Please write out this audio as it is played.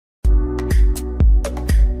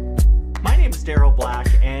is Daryl Black,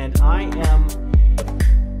 and I am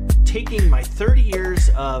taking my 30 years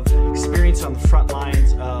of experience on the front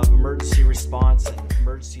lines of emergency response and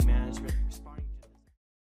emergency management.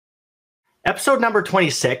 Episode number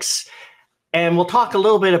 26, and we'll talk a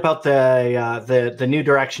little bit about the new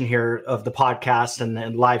direction here of the podcast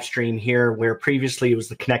and live stream here, where previously it was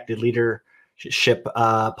the Connected Leadership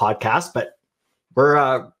podcast, but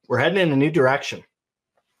we're heading in a new direction.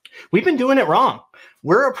 We've been doing it wrong.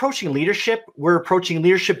 We're approaching leadership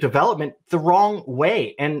development the wrong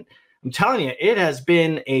way. And I'm telling you, it has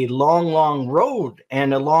been a long, long road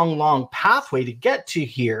and a long, long pathway to get to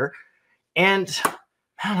here. And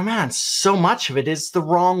man, so much of it is the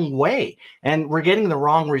wrong way. And we're getting the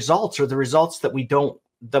wrong results, or the results that we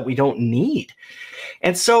don't need.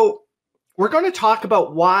 And so we're going to talk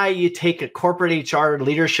about why you take a corporate HR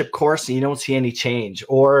leadership course and you don't see any change,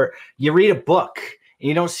 or you read a book and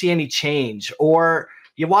you don't see any change, or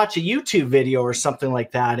you watch a YouTube video or something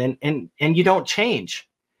like that and you don't change.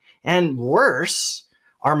 And worse,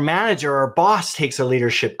 our manager, our boss takes a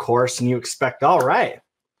leadership course and you expect, all right,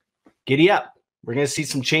 giddy up. We're going to see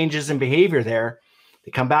some changes in behavior there.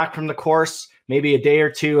 They come back from the course, maybe a day or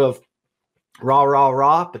two of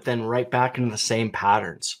rah, but then right back into the same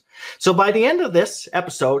patterns. So by the end of this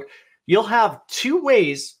episode, you'll have two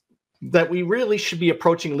ways that we really should be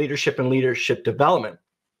approaching leadership and leadership development.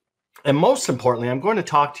 And most importantly, I'm going to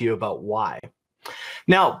talk to you about why.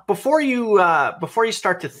 Now, before you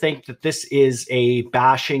start to think that this is a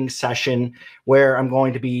bashing session where I'm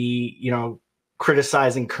going to be,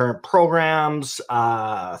 criticizing current programs,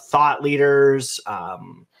 thought leaders,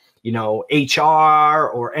 HR,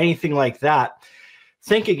 or anything like that,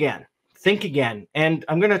 think again. And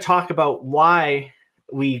I'm going to talk about why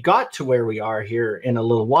we got to where we are here in a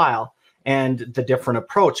little while and the different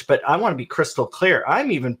approach. But I want to be crystal clear.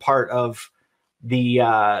 I'm even part of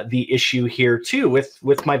the issue here too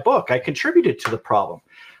with my book. I contributed to the problem.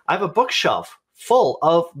 I have a bookshelf full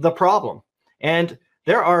of the problem, and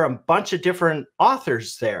there are a bunch of different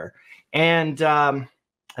authors there, and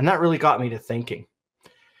that really got me to thinking.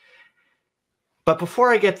 But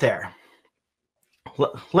before I get there,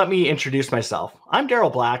 let me introduce myself. I'm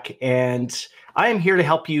Daryl Black, and I am here to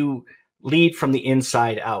help you lead from the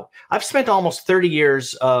inside out. I've spent almost 30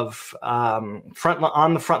 years of on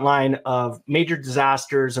the front line of major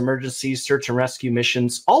disasters, emergencies, search and rescue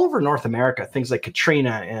missions all over North America. Things like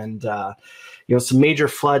Katrina and some major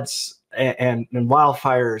floods and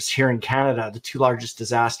wildfires here in Canada, the two largest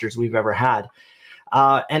disasters we've ever had,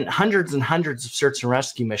 and hundreds of search and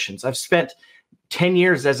rescue missions. I've spent 10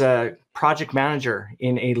 years as a project manager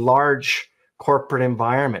in a large corporate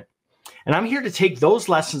environment. And I'm here to take those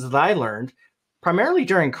lessons that I learned primarily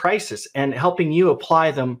during crisis and helping you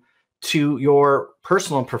apply them to your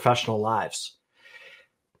personal and professional lives.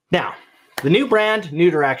 Now, the new brand,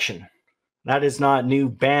 new direction. That is not new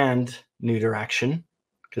band, new direction,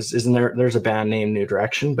 because there's a band named New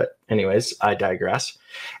Direction, but anyways, I digress.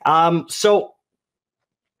 So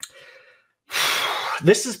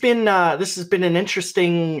this has been an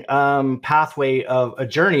interesting pathway of a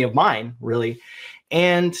journey of mine, really.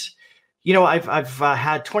 And I've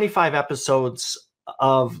had 25 episodes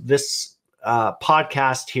of this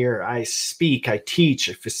podcast here. I speak, I teach,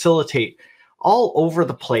 I facilitate all over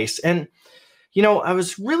the place. And, I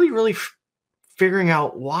was really figuring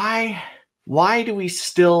out why do we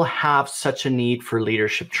still have such a need for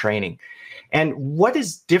leadership training? And what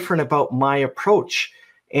is different about my approach?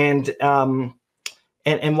 And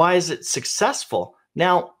why is it successful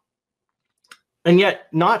now, and yet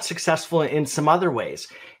not successful in some other ways?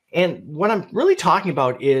 And what I'm really talking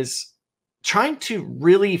about is trying to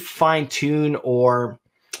really fine tune or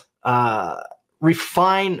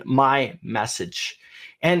refine my message.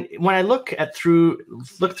 And when I look through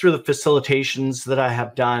the facilitations that I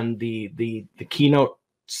have done, the keynote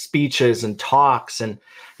speeches and talks, and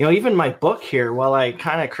even my book here, while I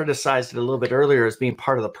kind of criticized it a little bit earlier as being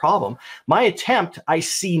part of the problem, my attempt, I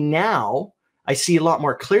see a lot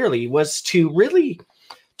more clearly, was to really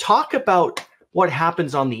talk about what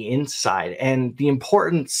happens on the inside and the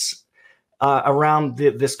importance around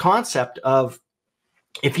this concept of,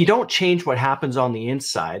 if you don't change what happens on the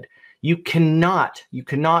inside, you cannot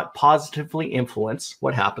positively influence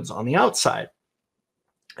what happens on the outside.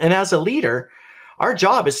 And as a leader, our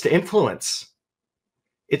job is to influence.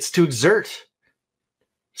 It's to exert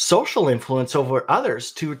social influence over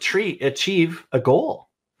others to achieve a goal.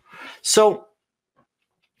 So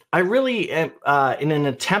I really am in an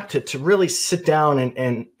attempt to really sit down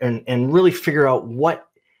and really figure out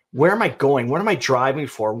where am I going? What am I driving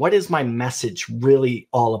for? What is my message really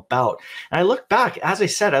all about? And I look back, as I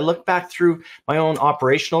said, I look back through my own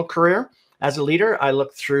operational career, as a leader, I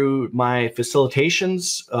looked through my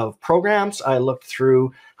facilitations of programs. I looked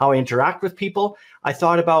through how I interact with people. I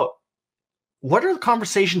thought about, what are the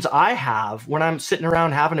conversations I have when I'm sitting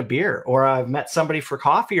around having a beer, or I've met somebody for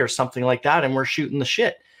coffee or something like that, and we're shooting the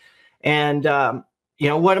shit. And,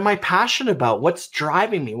 what am I passionate about? What's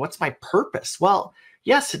driving me? What's my purpose? Well,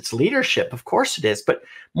 yes, it's leadership. Of course it is. But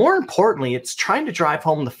more importantly, it's trying to drive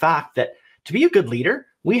home the fact that to be a good leader,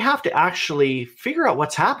 we have to actually figure out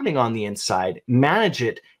what's happening on the inside, manage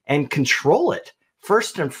it, and control it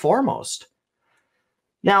first and foremost.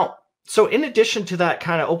 Now, so in addition to that,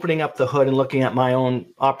 kind of opening up the hood and looking at my own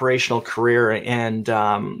operational career and,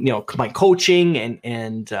 my coaching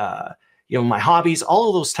and my hobbies, all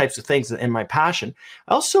of those types of things and my passion,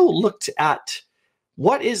 I also looked at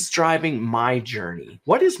what is driving my journey.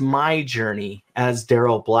 What is my journey as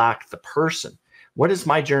Daryl Black, the person? What is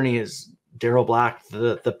my journey as Daryl Black,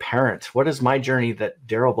 the parent? What is my journey that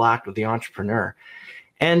Daryl Black, the entrepreneur?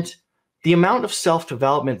 And the amount of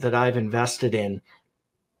self-development that I've invested in,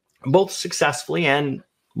 both successfully and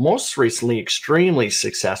most recently, extremely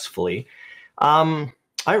successfully,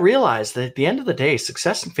 I realized that at the end of the day,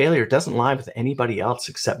 success and failure doesn't lie with anybody else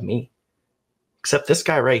except me, except this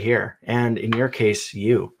guy right here. And in your case,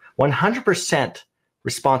 you. 100%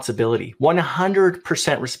 responsibility,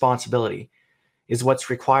 100% responsibility is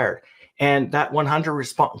what's required. And that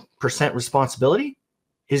 100% responsibility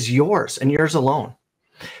is yours and yours alone.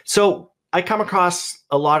 So I come across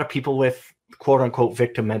a lot of people with quote unquote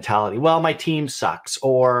victim mentality. Well, my team sucks,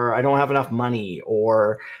 or I don't have enough money,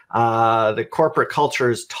 or the corporate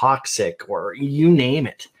culture is toxic, or you name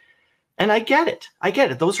it. And I get it. I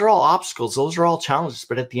get it. Those are all obstacles. Those are all challenges.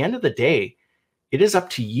 But at the end of the day, it is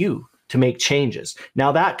up to you to make changes.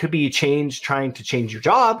 Now, that could be trying to change your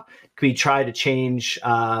job. It could be try to change,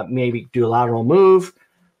 maybe do a lateral move.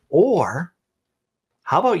 Or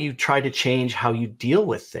how about you try to change how you deal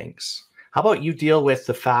with things? How about you deal with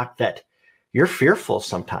the fact that you're fearful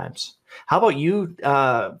sometimes? How about you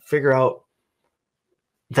figure out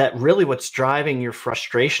that really what's driving your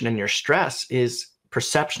frustration and your stress is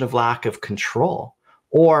perception of lack of control,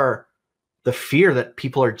 or the fear that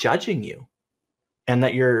people are judging you and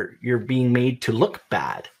that you're being made to look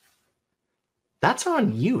bad. That's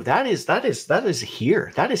on you. That is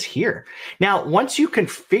here. That is here. Now, once you can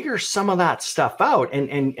figure some of that stuff out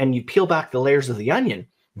and you peel back the layers of the onion,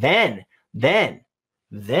 then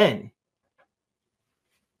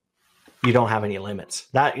you don't have any limits.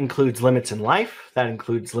 That includes limits in life. That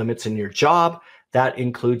includes limits in your job. That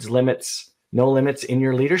includes no limits in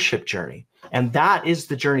your leadership journey. And that is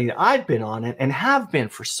the journey that I've been on and have been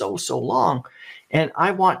for so long. And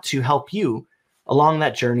I want to help you along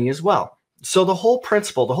that journey as well. So the whole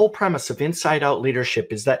principle, the whole premise of inside out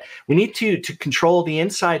leadership is that we need to control the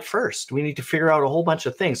inside first. We need to figure out a whole bunch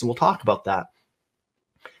of things, and we'll talk about that.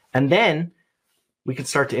 And then we can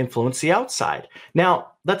start to influence the outside.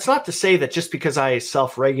 Now, that's not to say that just because I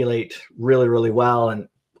self-regulate really, really well and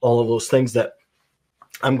all of those things that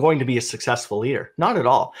I'm going to be a successful leader. Not at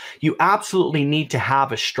all. You absolutely need to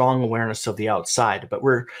have a strong awareness of the outside, but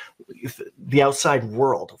the outside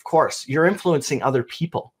world, of course. You're influencing other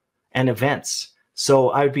people and events.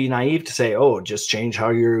 So I would be naive to say, oh, just change how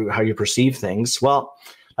you perceive things. Well,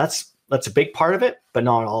 that's a big part of it, but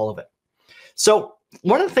not all of it. So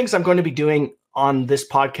one of the things I'm going to be doing on this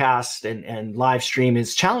podcast and live stream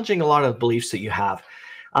is challenging a lot of the beliefs that you have,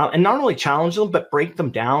 and not only challenge them, but break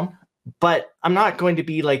them down. But I'm not going to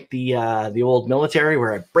be like the old military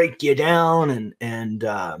where I break you down and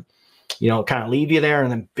kind of leave you there and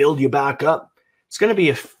then build you back up. It's going to be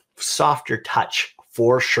a softer touch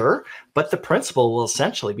for sure, but the principle will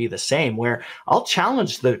essentially be the same, where I'll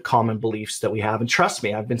challenge the common beliefs that we have. And trust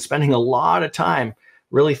me, I've been spending a lot of time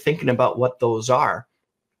really thinking about what those are.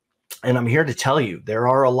 And I'm here to tell you there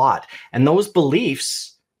are a lot. And those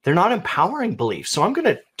beliefs, they're not empowering beliefs. So I'm going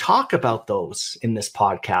to talk about those in this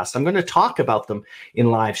podcast. I'm going to talk about them in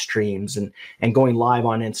live streams and going live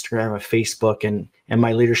on Instagram and Facebook and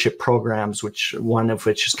my leadership programs, one of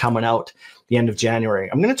which is coming out the end of January.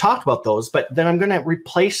 I'm going to talk about those, but then I'm going to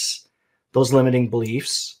replace those limiting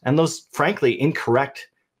beliefs and those, frankly, incorrect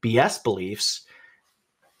BS beliefs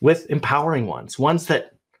with empowering ones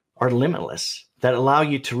that are limitless, that allow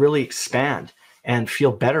you to really expand and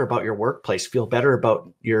feel better about your workplace, feel better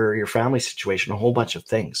about your family situation, a whole bunch of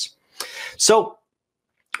things. So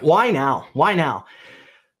why now? Why now?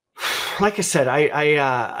 Like I said,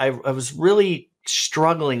 I was really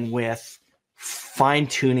struggling with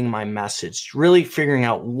fine-tuning my message, really figuring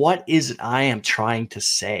out what is it I am trying to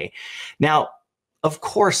say. Now, of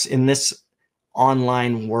course, in this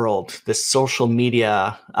online world, this social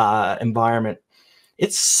media environment,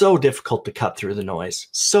 It's so difficult to cut through the noise,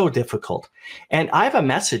 so difficult. And I have a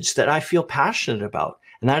message that I feel passionate about,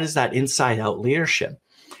 and that is that inside out leadership.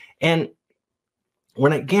 And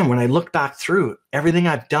when I look back through everything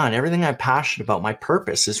I've done, everything I'm passionate about, my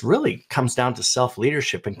purpose is really comes down to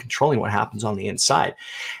self-leadership and controlling what happens on the inside.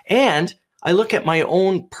 And I look at my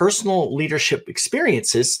own personal leadership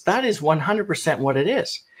experiences, that is 100% what it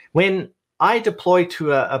is. When I deploy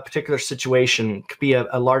to a particular situation, could be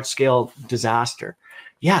a large-scale disaster.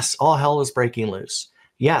 Yes, all hell is breaking loose.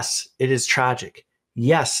 Yes, it is tragic.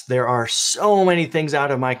 Yes, there are so many things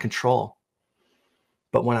out of my control.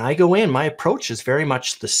 But when I go in, my approach is very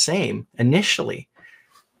much the same initially.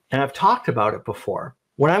 And I've talked about it before.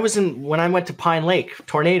 When I went to Pine Lake, a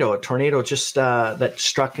tornado just that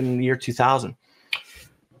struck in the year 2000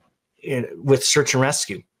 with search and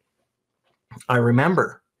rescue. I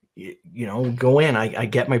remember, go in, I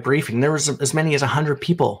get my briefing. There was as many as 100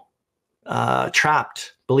 people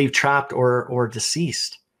believed trapped or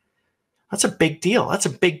deceased. That's a big deal. That's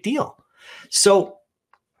a big deal. So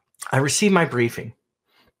I received my briefing,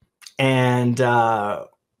 and I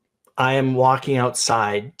am walking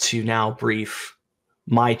outside to now brief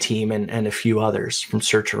my team and a few others from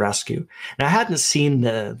search and rescue. And I hadn't seen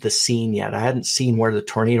the scene yet. I hadn't seen where the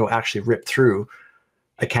tornado actually ripped through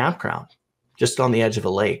a campground just on the edge of a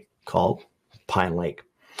lake called Pine Lake.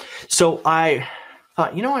 So I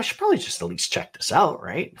thought, I should probably just at least check this out,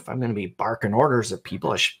 right? If I'm going to be barking orders at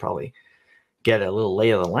people, I should probably get a little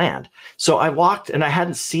lay of the land. So I walked, and I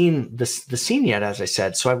hadn't seen the scene yet, as I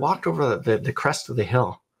said. So I walked over the crest of the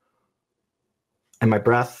hill, and my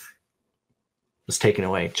breath was taken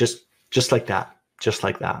away, just like that, just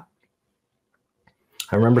like that.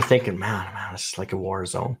 I remember thinking, man, this is like a war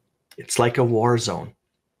zone. It's like a war zone.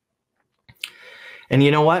 And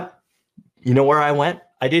you know what? You know where I went?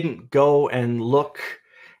 I didn't go and look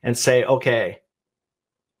and say, okay,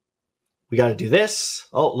 we got to do this.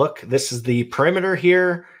 Oh, look, this is the perimeter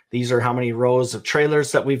here. These are how many rows of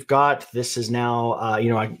trailers that we've got. This is now,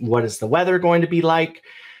 what is the weather going to be like?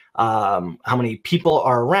 How many people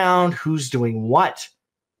are around? Who's doing what?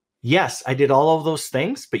 Yes, I did all of those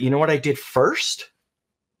things. But you know what I did first?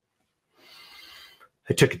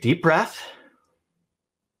 I took a deep breath.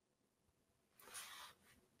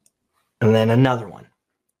 And then another one.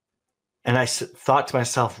 And I thought to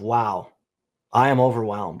myself, wow, I am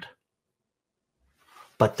overwhelmed.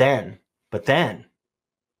 But then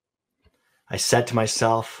I said to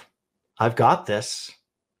myself, I've got this,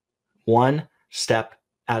 one step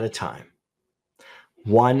at a time.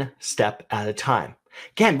 One step at a time.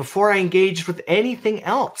 Again, before I engaged with anything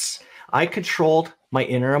else, I controlled my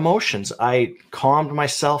inner emotions. I calmed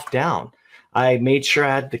myself down. I made sure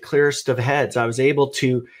I had the clearest of heads. I was able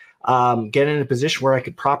to get in a position where I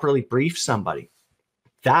could properly brief somebody.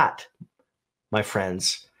 That, my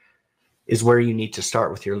friends, is where you need to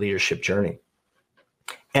start with your leadership journey.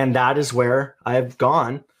 And that is where I've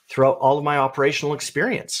gone throughout all of my operational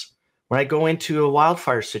experience. When I go into a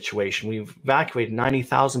wildfire situation, we've evacuated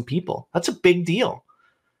 90,000 people. That's a big deal.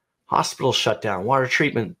 Hospitals shut down. Water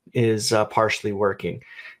treatment is partially working.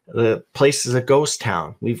 The place is a ghost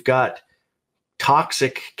town. We've got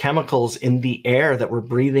toxic chemicals in the air that we're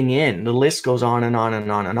breathing in. The list goes on and on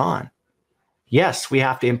and on and on. Yes, we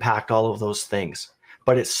have to impact all of those things,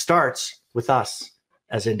 but it starts with us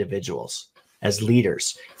as individuals, as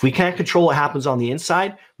leaders. If we can't control what happens on the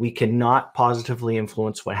inside, we cannot positively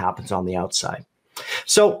influence what happens on the outside.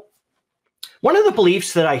 So one of the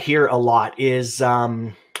beliefs that I hear a lot is,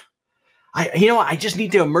 I just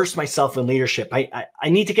need to immerse myself in leadership. I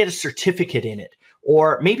need to get a certificate in it,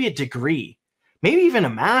 or maybe a degree, maybe even a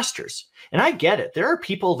master's. And I get it. There are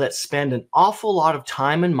people that spend an awful lot of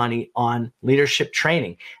time and money on leadership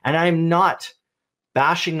training, and I'm not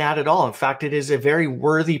bashing that at all. In fact, it is a very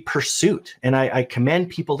worthy pursuit, and I commend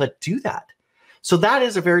people that do that. So that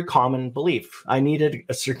is a very common belief. I need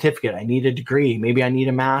a certificate. I need a degree. Maybe I need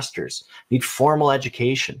a master's. I need formal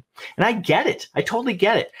education. And I get it. I totally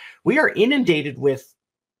get it. We are inundated with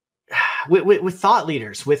thought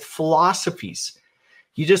leaders, with philosophies.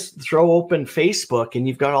 You just throw open Facebook and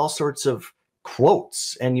you've got all sorts of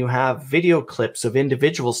quotes, and you have video clips of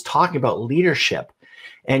individuals talking about leadership,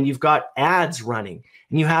 and you've got ads running,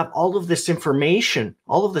 and you have all of this information,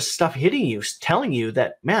 all of this stuff hitting you, telling you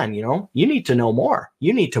that, man, you need to know more.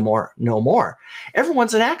 You need to know more.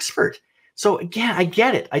 Everyone's an expert. So again, I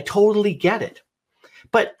get it. I totally get it.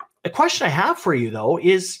 But a question I have for you, though,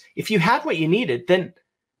 is if you had what you needed, then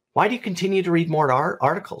why do you continue to read more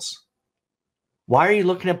articles? Why are you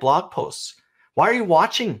looking at blog posts? Why are you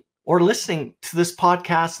watching or listening to this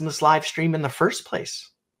podcast and this live stream in the first place?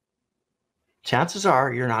 Chances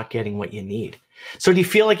are you're not getting what you need. So do you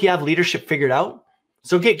feel like you have leadership figured out?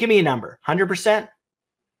 So give me a number, 100%,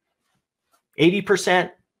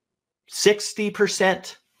 80%,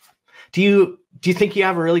 60%. Do you think you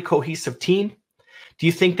have a really cohesive team? Do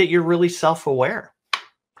you think that you're really self-aware?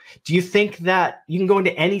 Do you think that you can go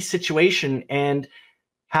into any situation and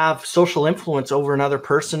have social influence over another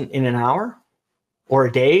person in an hour or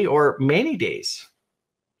a day or many days?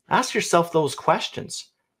 Ask yourself those questions.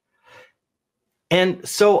 And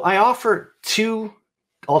so I offer two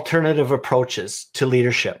alternative approaches to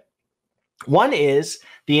leadership. One is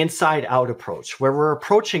the inside out approach, where we're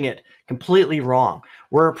approaching it completely wrong.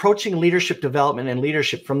 We're approaching leadership development and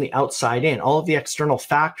leadership from the outside in, all of the external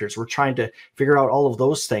factors. We're trying to figure out all of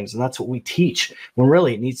those things. And that's what we teach, when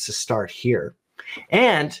really it needs to start here.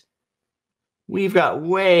 And we've got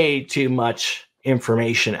way too much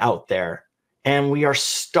information out there, and we are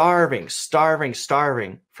starving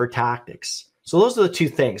for tactics. So those are the two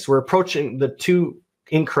things. We're approaching the two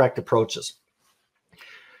incorrect approaches.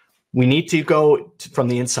 We need to go from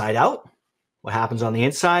the inside out. What happens on the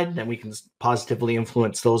inside, then we can positively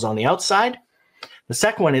influence those on the outside. The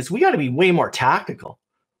second one is we got to be way more tactical.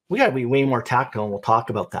 We got to be way more tactical, and we'll talk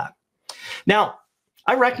about that. Now,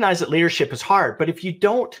 I recognize that leadership is hard, but if you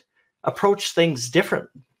don't approach things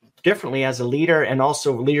differently as a leader, and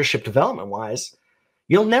also leadership development wise,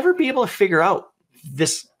 you'll never be able to figure out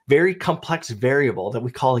this very complex variable that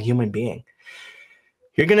we call a human being.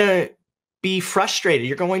 You're going to be frustrated.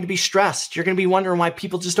 You're going to be stressed. You're going to be wondering why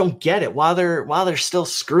people just don't get it, while they're still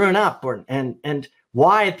screwing up, and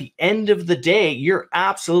why at the end of the day, you're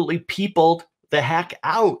absolutely peopled the heck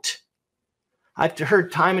out. I've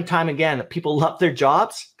heard time and time again that people love their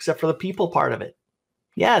jobs, except for the people part of it.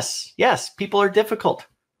 Yes, people are difficult.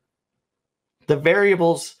 The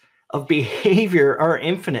variables of behavior are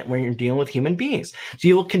infinite when you're dealing with human beings. So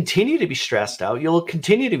you will continue to be stressed out. You'll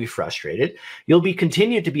continue to be frustrated. You'll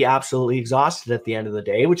continue to be absolutely exhausted at the end of the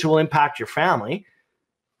day, which will impact your family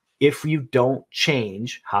if you don't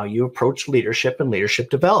change how you approach leadership and leadership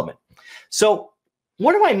development. So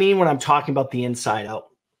what do I mean when I'm talking about the inside out?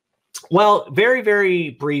 Well, very,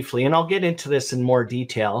 very briefly, and I'll get into this in more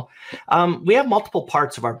detail, we have multiple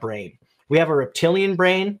parts of our brain. We have a reptilian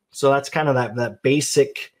brain, so that's kind of that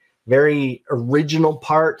basic, very original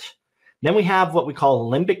part. Then we have what we call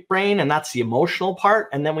the limbic brain, and that's the emotional part.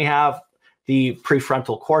 And then we have the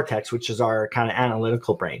prefrontal cortex, which is our kind of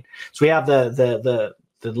analytical brain. So we have the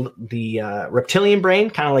reptilian brain,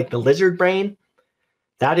 kind of like the lizard brain.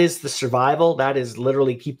 That is the survival. That is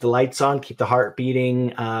literally keep the lights on, keep the heart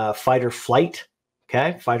beating, fight or flight.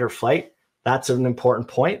 Okay, fight or flight. That's an important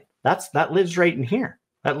point. That lives right in here.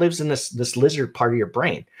 That lives in this lizard part of your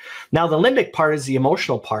brain. Now, the limbic part is the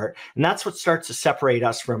emotional part, and that's what starts to separate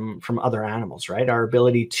us from other animals, right? Our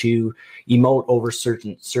ability to emote over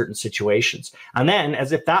certain situations. And then,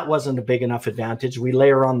 as if that wasn't a big enough advantage, we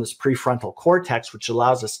layer on this prefrontal cortex, which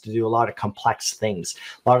allows us to do a lot of complex things,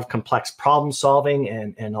 a lot of complex problem solving,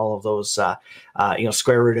 and all of those.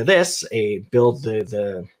 Square root of this,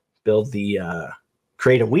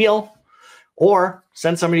 create a wheel, or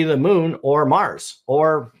send somebody to the moon or Mars,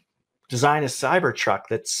 or design a cyber truck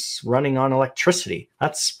that's running on electricity.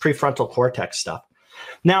 That's prefrontal cortex stuff.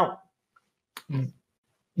 Now,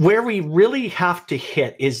 where we really have to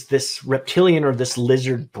hit is this reptilian or this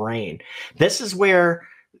lizard brain. This is where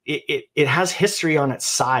it has history on its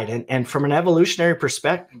side. And from an evolutionary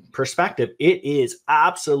perspective, it is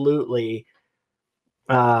absolutely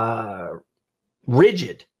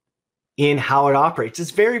rigid in how it operates.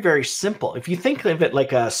 It's very, very simple. If you think of it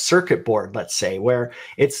like a circuit board, let's say, where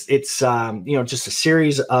it's just a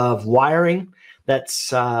series of wiring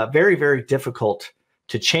that's very, very difficult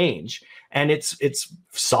to change, and it's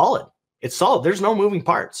solid. It's solid. There's no moving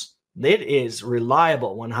parts. It is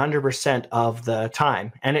reliable 100% of the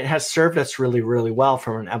time, and it has served us really, really well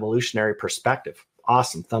from an evolutionary perspective.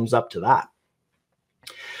 Awesome. Thumbs up to that.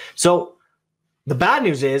 So the bad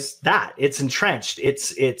news is that it's entrenched. It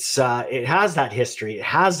has that history. It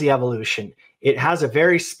has the evolution. It has a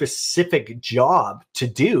very specific job to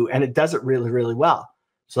do, and it does it really, really well.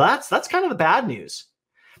 So that's kind of the bad news.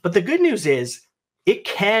 But the good news is it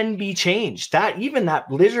can be changed. Even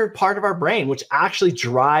that lizard part of our brain, which actually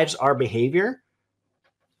drives our behavior,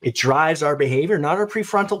 it drives our behavior, not our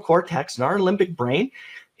prefrontal cortex, not our limbic brain.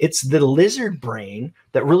 It's the lizard brain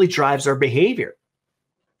that really drives our behavior.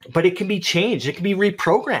 But it can be changed. It can be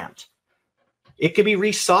reprogrammed. It can be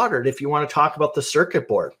resoldered if you want to talk about the circuit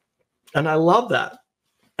board. And I love that.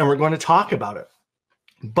 And we're going to talk about it.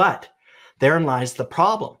 But therein lies the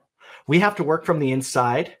problem. We have to work from the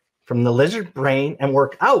inside, from the lizard brain, and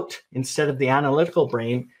work out instead of the analytical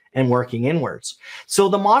brain and working inwards. So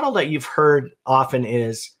the model that you've heard often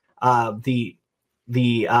is the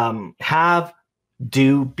have,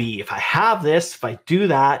 do, be. If I have this, if I do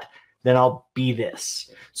that, then I'll be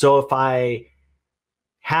this. So if I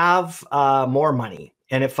have more money,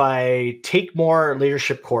 and if I take more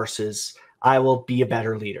leadership courses, I will be a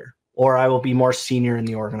better leader, or I will be more senior in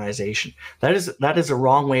the organization. That is a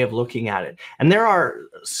wrong way of looking at it. And there are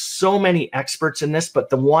so many experts in this, but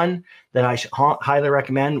the one that I highly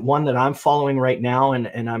recommend, one that I'm following right now,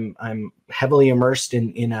 and I'm heavily immersed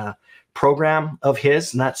in a program of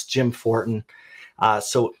his, and that's Jim Fortin.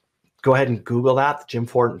 So go ahead and Google that, the Jim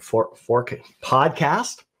Fortin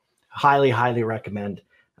podcast. Highly recommend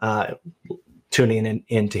tuning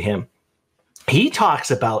into him. He talks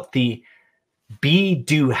about the be,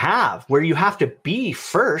 do, have, where you have to be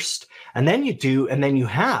first, and then you do, and then you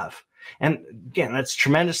have. And again, that's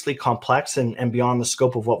tremendously complex and beyond the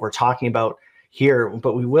scope of what we're talking about here,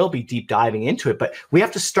 but we will be deep diving into it. But we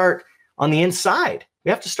have to start on the inside. We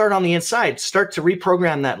have to start on the inside, start to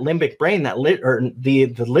reprogram that limbic brain,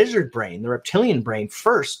 the lizard brain, the reptilian brain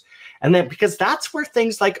first. And then, because that's where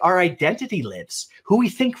things like our identity lives, who we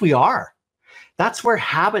think we are. That's where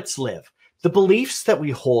habits live, the beliefs that we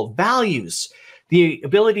hold, values, the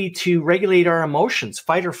ability to regulate our emotions,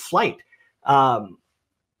 fight or flight.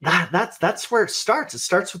 That's where it starts. It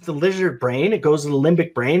starts with the lizard brain, it goes to the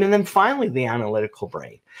limbic brain, and then finally the analytical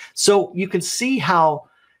brain. So you can see how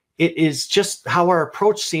it is just how our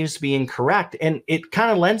approach seems to be incorrect. And it kind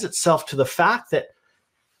of lends itself to the fact that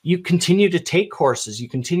you continue to take courses, you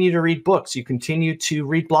continue to read books, you continue to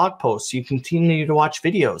read blog posts, you continue to watch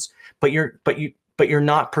videos, but you're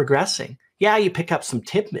not progressing. Yeah, you pick up some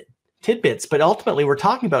tidbits, but ultimately we're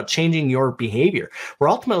talking about changing your behavior. We're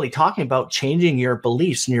ultimately talking about changing your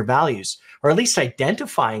beliefs and your values, or at least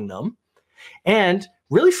identifying them and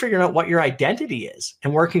really figuring out what your identity is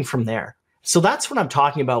and working from there. So that's what I'm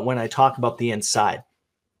talking about when I talk about the inside.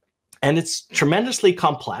 And it's tremendously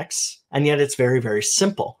complex, and yet it's very, very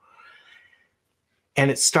simple. And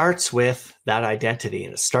it starts with that identity,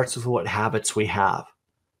 and it starts with what habits we have.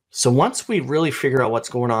 So once we really figure out what's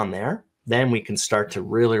going on there, then we can start to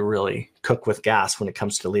really, really cook with gas when it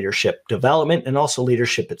comes to leadership development and also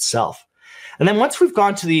leadership itself. And then once we've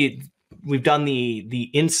done the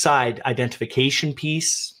inside identification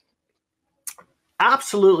piece,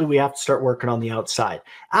 absolutely, we have to start working on the outside.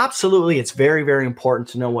 Absolutely, it's very, very important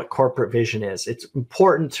to know what corporate vision is. It's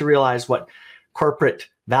important to realize what corporate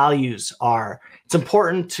values are. It's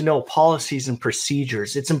important to know policies and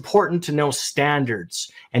procedures. It's important to know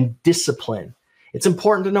standards and discipline. It's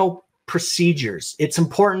important to know procedures. It's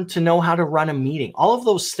important to know how to run a meeting, all of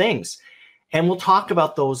those things. And we'll talk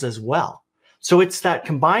about those as well. So it's that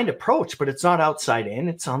combined approach, but it's not outside in,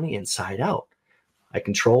 it's on the inside out. I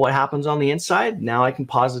control what happens on the inside. Now I can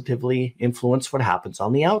positively influence what happens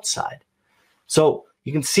on the outside. So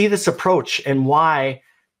you can see this approach and why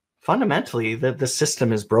fundamentally the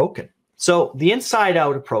system is broken. So the inside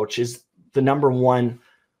out approach is the number one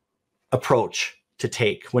approach to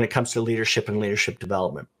take when it comes to leadership and leadership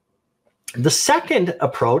development. The second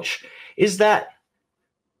approach is that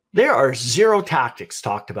there are zero tactics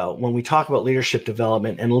talked about when we talk about leadership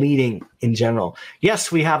development and leading in general.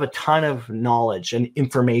 Yes, we have a ton of knowledge and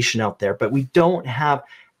information out there, but we don't have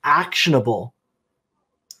actionable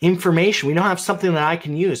information. We don't have something that I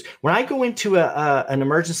can use. When I go into an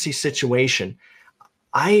emergency situation,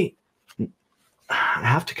 I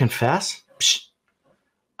have to confess,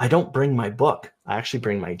 I don't bring my book. I actually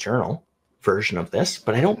bring my journal version of this,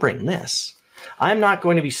 but I don't bring this. I'm not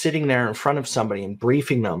going to be sitting there in front of somebody and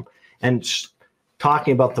briefing them and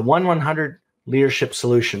talking about the 1-100 Leadership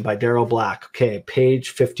Solution by Daryl Black. Okay, page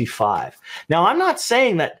 55. Now, I'm not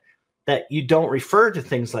saying that you don't refer to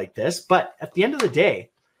things like this, but at the end of the day,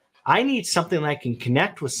 I need something that I can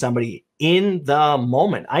connect with somebody in the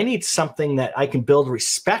moment. I need something that I can build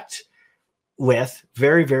respect with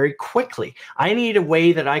very, very quickly. I need a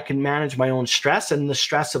way that I can manage my own stress and the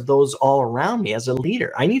stress of those all around me as a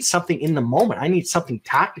leader. I need something in the moment. I need something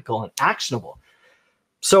tactical and actionable.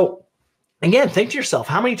 So again, think to yourself,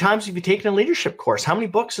 how many times have you taken a leadership course? How many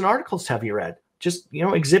books and articles have you read? Just,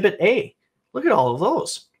 Exhibit A. Look at all of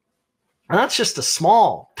those. And that's just a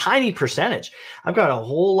small, tiny percentage. I've got a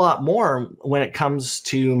whole lot more when it comes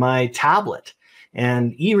to my tablet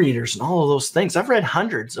and e-readers and all of those things. I've read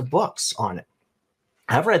hundreds of books on it.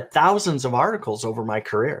 I've read thousands of articles over my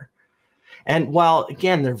career. And while,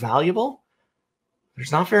 again, they're valuable,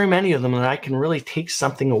 there's not very many of them that I can really take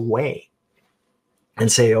something away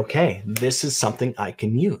and say, okay, this is something I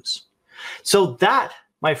can use. So that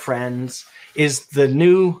my friends, is the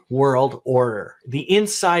new world order, the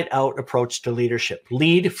inside out approach to leadership.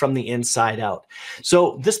 Lead from the inside out.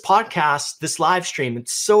 So this podcast, this live stream,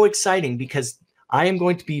 it's so exciting because I am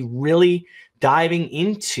going to be really diving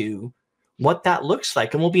into what that looks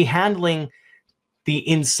like. And we'll be handling the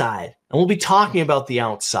inside and we'll be talking about the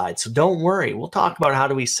outside. So don't worry. We'll talk about how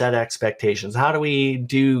do we set expectations? How do we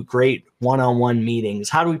do great one-on-one meetings?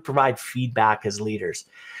 How do we provide feedback as leaders?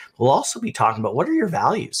 We'll also be talking about what are your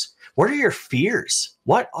values? What are your fears?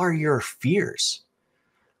 What are your fears?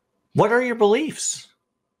 What are your beliefs?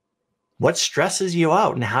 What stresses you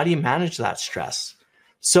out and how do you manage that stress?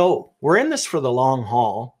 So we're in this for the long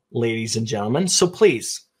haul, ladies and gentlemen. So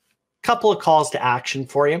please, a couple of calls to action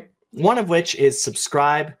for you. One of which is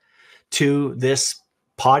subscribe to this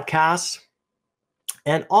podcast.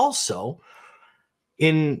 And also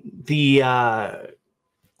in the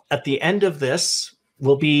at the end of this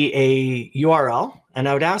will be a URL, and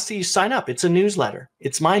I would ask that you sign up. It's a newsletter.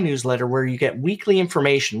 It's my newsletter where you get weekly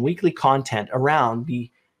information, weekly content around the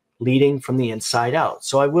leading from the inside out.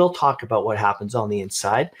 So I will talk about what happens on the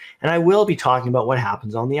inside, and I will be talking about what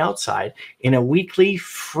happens on the outside in a weekly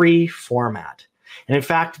free format. And in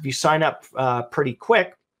fact, if you sign up pretty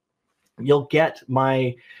quick, you'll get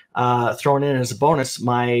my thrown in as a bonus,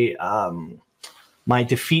 my my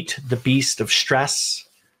Defeat the Beast of Stress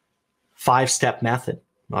 5-step method.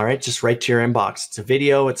 All right, just right to your inbox. It's a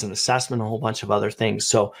video, it's an assessment, a whole bunch of other things.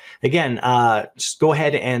 So again, just go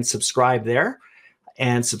ahead and subscribe there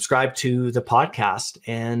and subscribe to the podcast.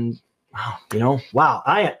 And wow,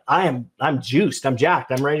 I'm juiced, I'm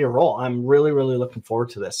jacked, I'm ready to roll. I'm really, really looking forward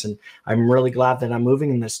to this. And I'm really glad that I'm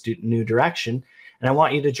moving in this new direction. And I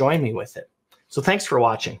want you to join me with it. So thanks for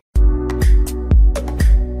watching.